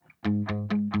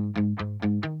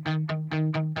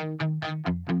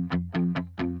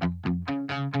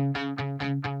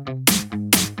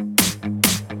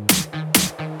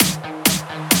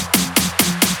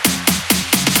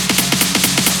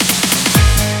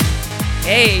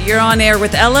Hey, you're on air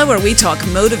with Ella, where we talk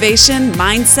motivation,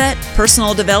 mindset,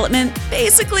 personal development,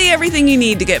 basically everything you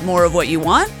need to get more of what you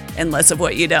want and less of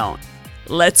what you don't.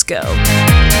 Let's go.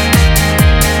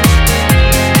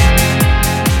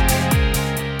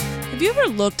 Have you ever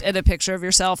looked at a picture of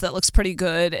yourself that looks pretty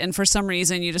good and for some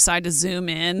reason you decide to zoom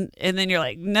in and then you're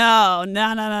like, no,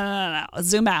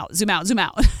 zoom out.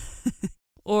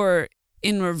 Or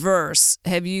in reverse,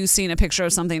 have you seen a picture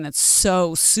of something that's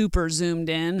so super zoomed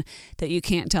in that you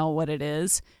can't tell what it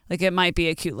is? Like it might be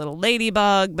a cute little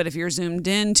ladybug, but if you're zoomed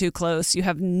in too close, you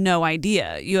have no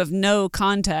idea. You have no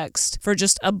context for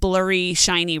just a blurry,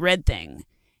 shiny red thing.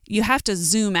 You have to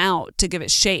zoom out to give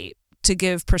it shape, to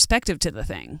give perspective to the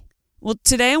thing. Well,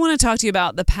 today I want to talk to you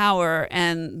about the power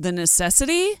and the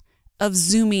necessity of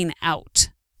zooming out.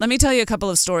 Let me tell you a couple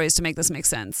of stories to make this make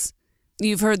sense.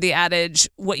 You've heard the adage,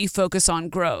 what you focus on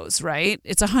grows, right?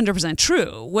 It's 100%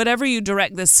 true. Whatever you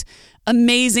direct this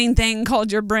amazing thing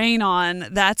called your brain on,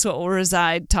 that's what will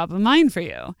reside top of mind for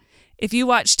you. If you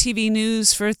watch TV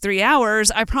news for 3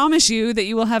 hours, I promise you that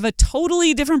you will have a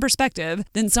totally different perspective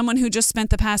than someone who just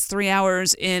spent the past 3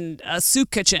 hours in a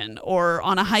soup kitchen or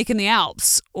on a hike in the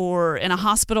Alps or in a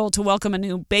hospital to welcome a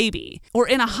new baby or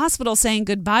in a hospital saying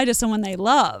goodbye to someone they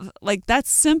love. Like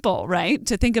that's simple, right?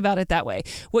 To think about it that way.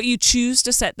 What you choose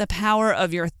to set the power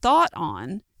of your thought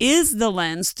on is the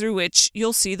lens through which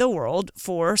you'll see the world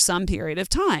for some period of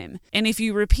time. And if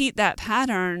you repeat that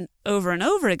pattern over and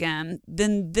over again,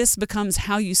 then this becomes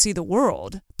how you see the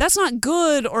world. That's not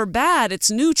good or bad, it's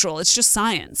neutral, it's just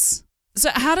science. So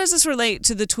how does this relate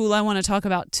to the tool I want to talk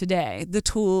about today, the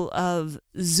tool of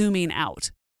zooming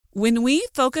out? When we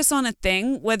focus on a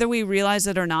thing, whether we realize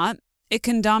it or not, it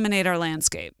can dominate our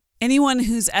landscape. Anyone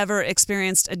who's ever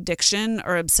experienced addiction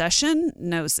or obsession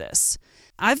knows this.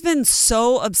 I've been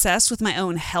so obsessed with my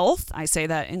own health, I say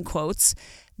that in quotes,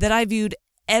 that I viewed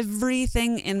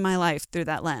everything in my life through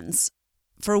that lens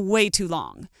for way too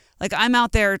long. Like I'm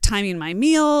out there timing my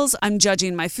meals, I'm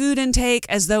judging my food intake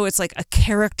as though it's like a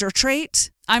character trait.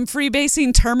 I'm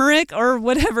freebasing turmeric or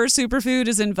whatever superfood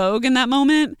is in vogue in that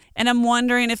moment. And I'm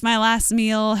wondering if my last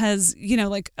meal has,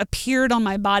 appeared on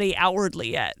my body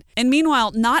outwardly yet. And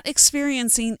meanwhile, not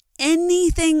experiencing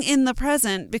anything in the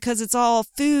present because it's all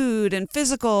food and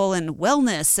physical and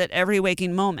wellness at every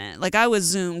waking moment. Like I was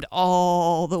zoomed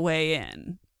all the way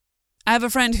in. I have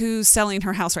a friend who's selling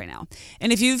her house right now.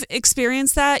 And if you've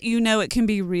experienced that, you know it can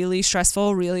be really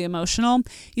stressful, really emotional.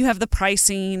 You have the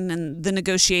pricing and the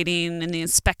negotiating and the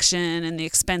inspection and the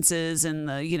expenses and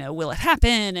the, will it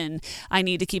happen? And I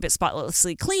need to keep it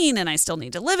spotlessly clean and I still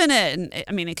need to live in it.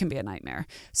 And it can be a nightmare.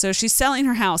 So she's selling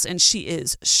her house and she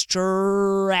is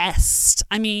stressed.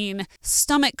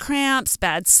 Stomach cramps,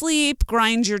 bad sleep,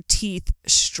 grind your teeth,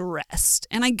 stressed.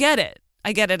 And I get it.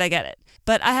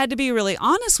 But I had to be really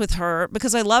honest with her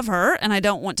because I love her and I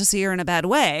don't want to see her in a bad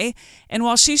way. And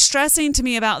while she's stressing to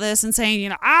me about this and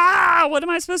saying, what am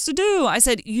I supposed to do? I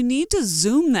said, you need to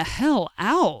zoom the hell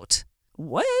out.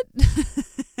 What?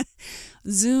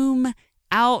 Zoom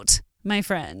out, my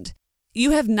friend.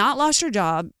 You have not lost your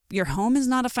job. Your home is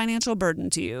not a financial burden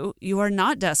to you. You are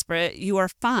not desperate. You are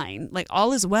fine. Like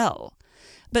all is well.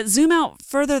 But zoom out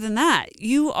further than that.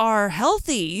 You are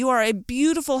healthy. You are a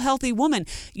beautiful, healthy woman.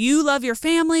 You love your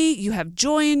family. You have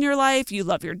joy in your life. You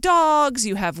love your dogs.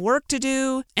 You have work to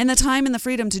do and the time and the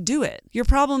freedom to do it. Your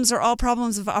problems are all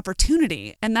problems of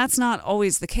opportunity, and that's not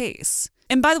always the case.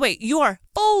 And by the way, you are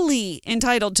fully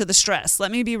entitled to the stress.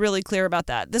 Let me be really clear about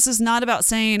that. This is not about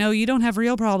saying, you don't have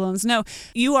real problems. No,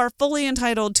 you are fully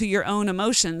entitled to your own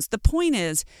emotions. The point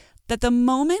is, that the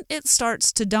moment it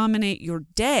starts to dominate your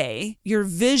day, your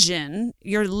vision,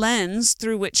 your lens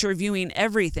through which you're viewing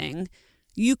everything,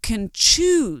 you can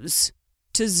choose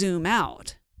to zoom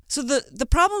out. So the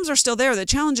problems are still there, the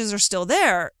challenges are still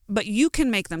there, but you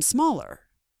can make them smaller.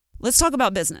 Let's talk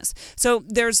about business. So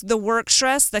there's the work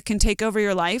stress that can take over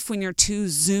your life when you're too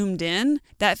zoomed in.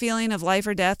 That feeling of life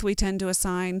or death we tend to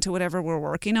assign to whatever we're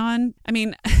working on.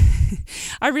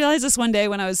 I realized this one day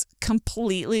when I was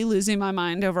completely losing my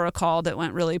mind over a call that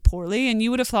went really poorly, and you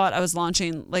would have thought I was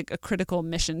launching like a critical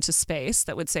mission to space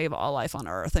that would save all life on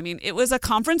Earth. It was a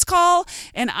conference call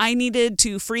and I needed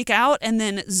to freak out and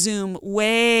then zoom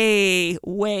way,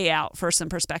 way out for some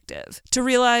perspective to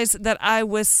realize that I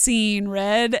was seeing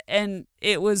red and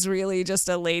it was really just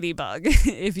a ladybug,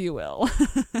 if you will.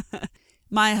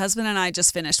 My husband and I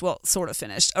just finished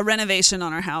a renovation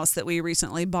on our house that we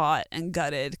recently bought and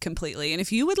gutted completely. And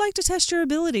if you would like to test your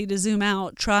ability to zoom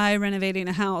out, try renovating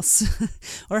a house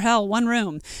or hell, one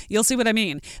room. You'll see what I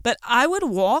mean. But I would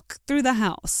walk through the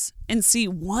house and see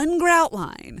one grout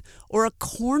line or a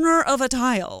corner of a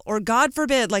tile or, God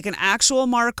forbid, like an actual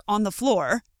mark on the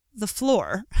floor, the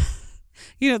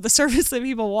surface that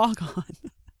people walk on.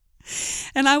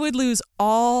 And I would lose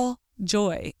all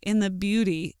joy in the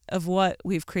beauty of what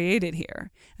we've created here.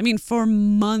 I mean, for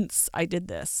months I did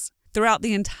this throughout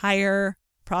the entire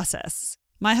process.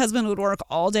 My husband would work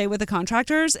all day with the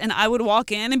contractors and I would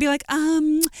walk in and be like,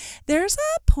 there's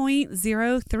a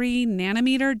 0.03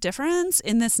 nanometer difference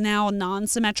in this now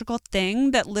non-symmetrical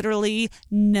thing that literally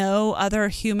no other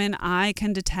human eye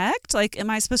can detect. Like,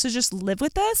 am I supposed to just live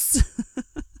with this?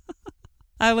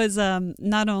 I was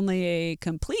not only a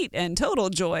complete and total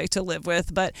joy to live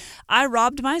with, but I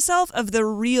robbed myself of the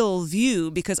real view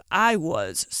because I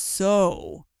was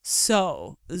so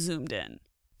zoomed in.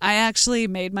 I actually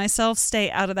made myself stay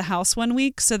out of the house one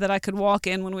week so that I could walk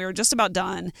in when we were just about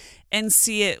done and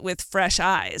see it with fresh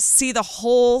eyes, see the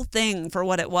whole thing for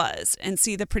what it was, and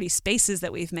see the pretty spaces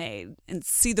that we've made, and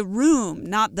see the room,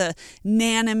 not the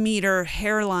nanometer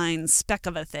hairline speck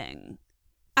of a thing.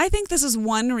 I think this is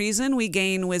one reason we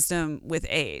gain wisdom with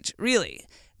age. Really,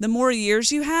 the more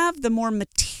years you have, the more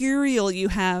material you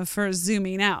have for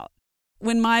zooming out.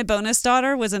 When my bonus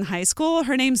daughter was in high school,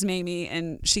 her name's Mamie,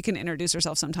 and she can introduce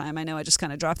herself sometime. I know I just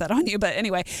kind of dropped that on you, but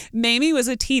anyway, Mamie was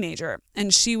a teenager,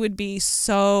 and she would be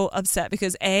so upset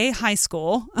because A, high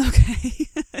school, okay,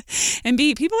 and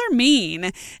B, people are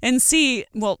mean, and C,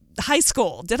 high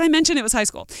school. Did I mention it was high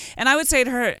school? And I would say to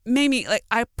her, Mamie, like,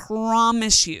 I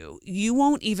promise you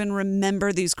won't even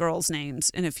remember these girls'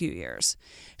 names in a few years.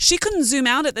 She couldn't zoom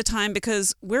out at the time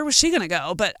because where was she going to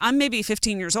go? But I'm maybe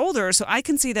 15 years older, so I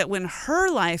can see that when her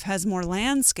life has more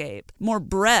landscape, more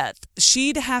breadth,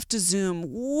 she'd have to zoom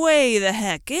way the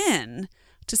heck in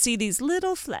to see these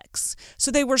little flecks. So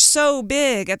they were so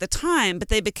big at the time, but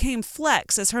they became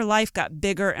flecks as her life got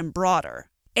bigger and broader.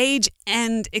 Age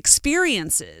and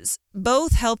experiences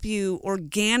both help you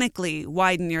organically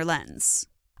widen your lens.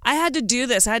 I had to do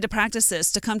this. I had to practice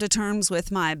this to come to terms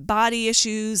with my body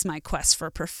issues, my quest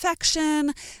for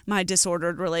perfection, my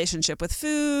disordered relationship with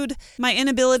food, my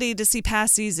inability to see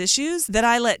past these issues that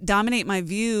I let dominate my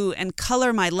view and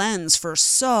color my lens for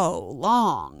so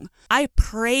long. I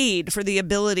prayed for the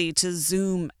ability to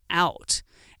zoom out.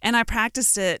 And I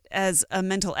practiced it as a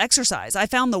mental exercise. I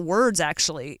found the words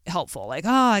actually helpful. Like,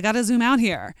 I got to zoom out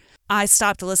here. I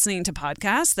stopped listening to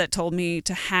podcasts that told me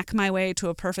to hack my way to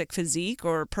a perfect physique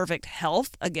or perfect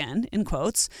health, again, in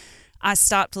quotes. I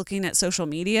stopped looking at social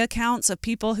media accounts of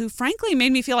people who frankly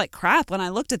made me feel like crap when I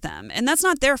looked at them. And that's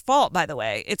not their fault, by the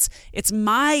way. It's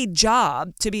my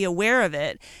job to be aware of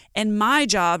it and my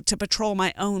job to patrol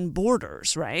my own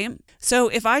borders, right? So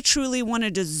if I truly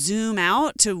wanted to zoom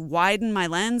out, to widen my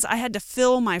lens, I had to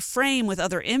fill my frame with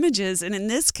other images, and in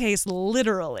this case,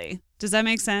 literally. Does that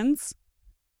make sense?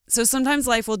 So sometimes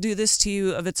life will do this to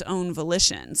you of its own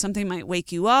volition. Something might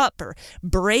wake you up or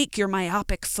break your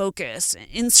myopic focus,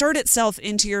 insert itself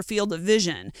into your field of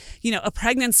vision. A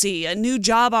pregnancy, a new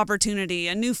job opportunity,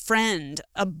 a new friend,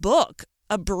 a book,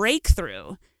 a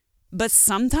breakthrough. But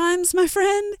sometimes, my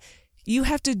friend, you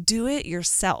have to do it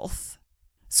yourself.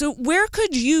 So where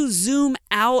could you zoom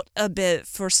out a bit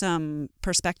for some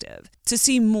perspective, to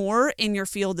see more in your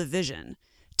field of vision,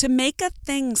 to make a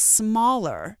thing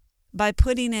smaller by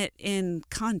putting it in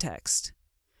context?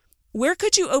 Where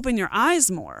could you open your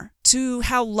eyes more to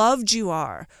how loved you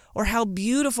are, or how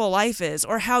beautiful life is,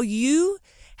 or how you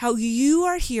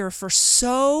are here for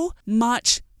so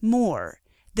much more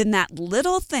than that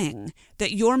little thing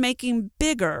that you're making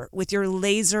bigger with your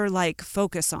laser-like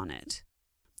focus on it?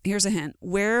 Here's a hint.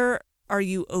 Where are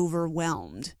you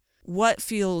overwhelmed? What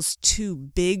feels too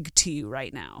big to you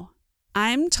right now?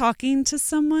 I'm talking to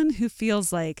someone who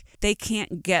feels like they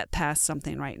can't get past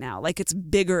something right now, like it's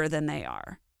bigger than they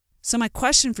are. So my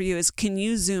question for you is, can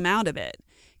you zoom out a bit?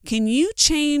 Can you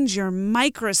change your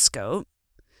microscope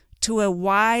to a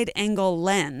wide-angle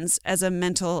lens as a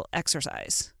mental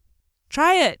exercise?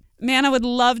 Try it. Man, I would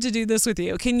love to do this with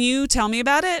you. Can you tell me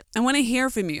about it? I want to hear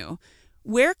from you.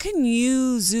 Where can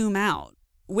you zoom out?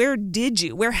 Where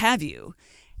have you?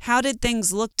 How did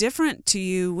things look different to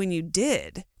you when you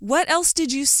did? What else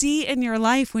did you see in your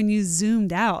life when you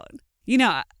zoomed out?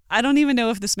 I don't even know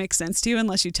if this makes sense to you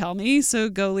unless you tell me, so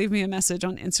go leave me a message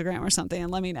on Instagram or something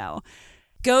and let me know.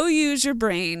 Go use your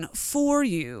brain for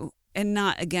you and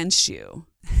not against you.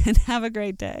 And have a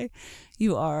great day.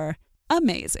 You are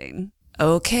amazing.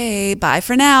 Okay, bye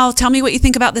for now. Tell me what you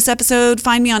think about this episode.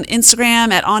 Find me on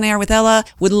Instagram at On Air with Ella.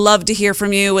 Would love to hear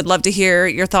from you. Would love to hear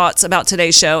your thoughts about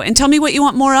today's show. And tell me what you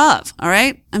want more of, all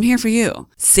right? I'm here for you.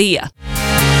 See ya.